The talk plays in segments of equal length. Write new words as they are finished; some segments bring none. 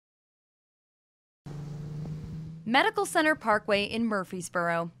Medical Center Parkway in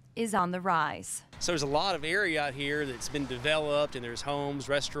Murfreesboro is on the rise. So there's a lot of area out here that's been developed, and there's homes,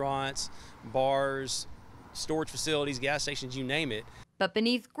 restaurants, bars, storage facilities, gas stations, you name it. But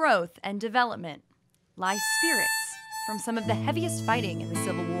beneath growth and development lie spirits from some of the heaviest fighting in the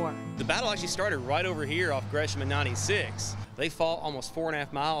Civil War. The battle actually started right over here off Gresham and 96. They fought almost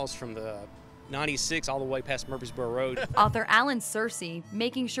 4.5 miles from the 96 all the way past Murfreesboro Road. Author Alan Searcy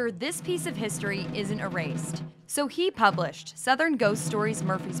making sure this piece of history isn't erased. So he published Southern Ghost Stories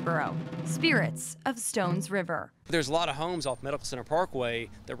Murfreesboro, Spirits of Stones River. There's a lot of homes off Medical Center Parkway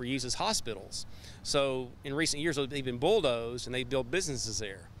that were used as hospitals. So in recent years, they've been bulldozed and they built businesses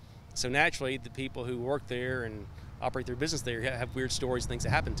there. So naturally, the people who work there and operate their business there have weird stories, things that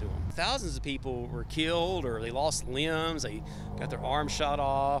happen to them. Thousands of people were killed, or they lost limbs, they got their arms shot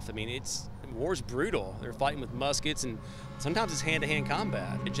off. I mean, war's brutal. They're fighting with muskets, and sometimes it's hand-to-hand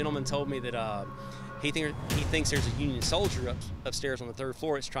combat. A gentleman told me that he thinks there's a Union soldier upstairs on the 3rd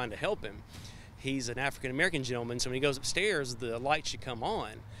floor that's trying to help him. He's an African-American gentleman, so when he goes upstairs, the lights should come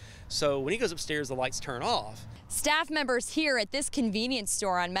on. So when he goes upstairs, the lights turn off. Staff members here at this convenience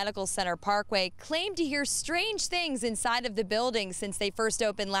store on Medical Center Parkway claim to hear strange things inside of the building since they first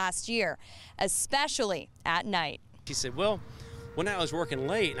opened last year, especially at night. She said, well, one night I was working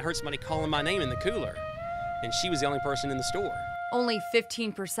late and I heard somebody calling my name in the cooler, and she was the only person in the store. Only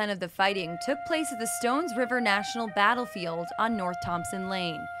 15% of the fighting took place at the Stones River National Battlefield on North Thompson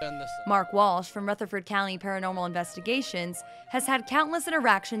Lane. Mark Walsh from Rutherford County Paranormal Investigations has had countless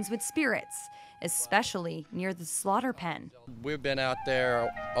interactions with spirits, especially near the slaughter pen. We've been out there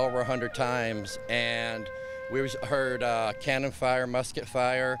over 100 times, and we've heard cannon fire, musket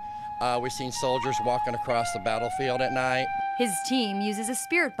fire. We've seen soldiers walking across the battlefield at night. His team uses a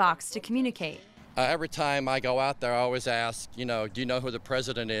spirit box to communicate. Every time I go out there, I always ask, do you know who the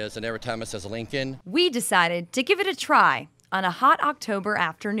president is? And every time it says Lincoln. We decided to give it a try on a hot October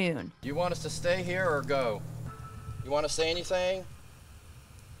afternoon. Do you want us to stay here or go? You want to say anything?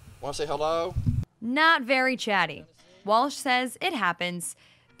 Want to say hello? Not very chatty. Walsh says it happens,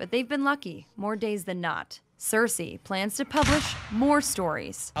 but they've been lucky more days than not. Searcy plans to publish more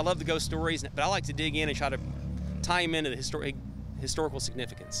stories. I love the ghost stories, but I like to dig in and try to tie them into the historical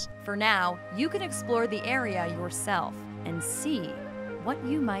significance. For now, you can explore the area yourself and see what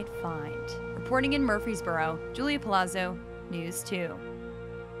you might find. Reporting in Murfreesboro, Julia Palazzo, News 2.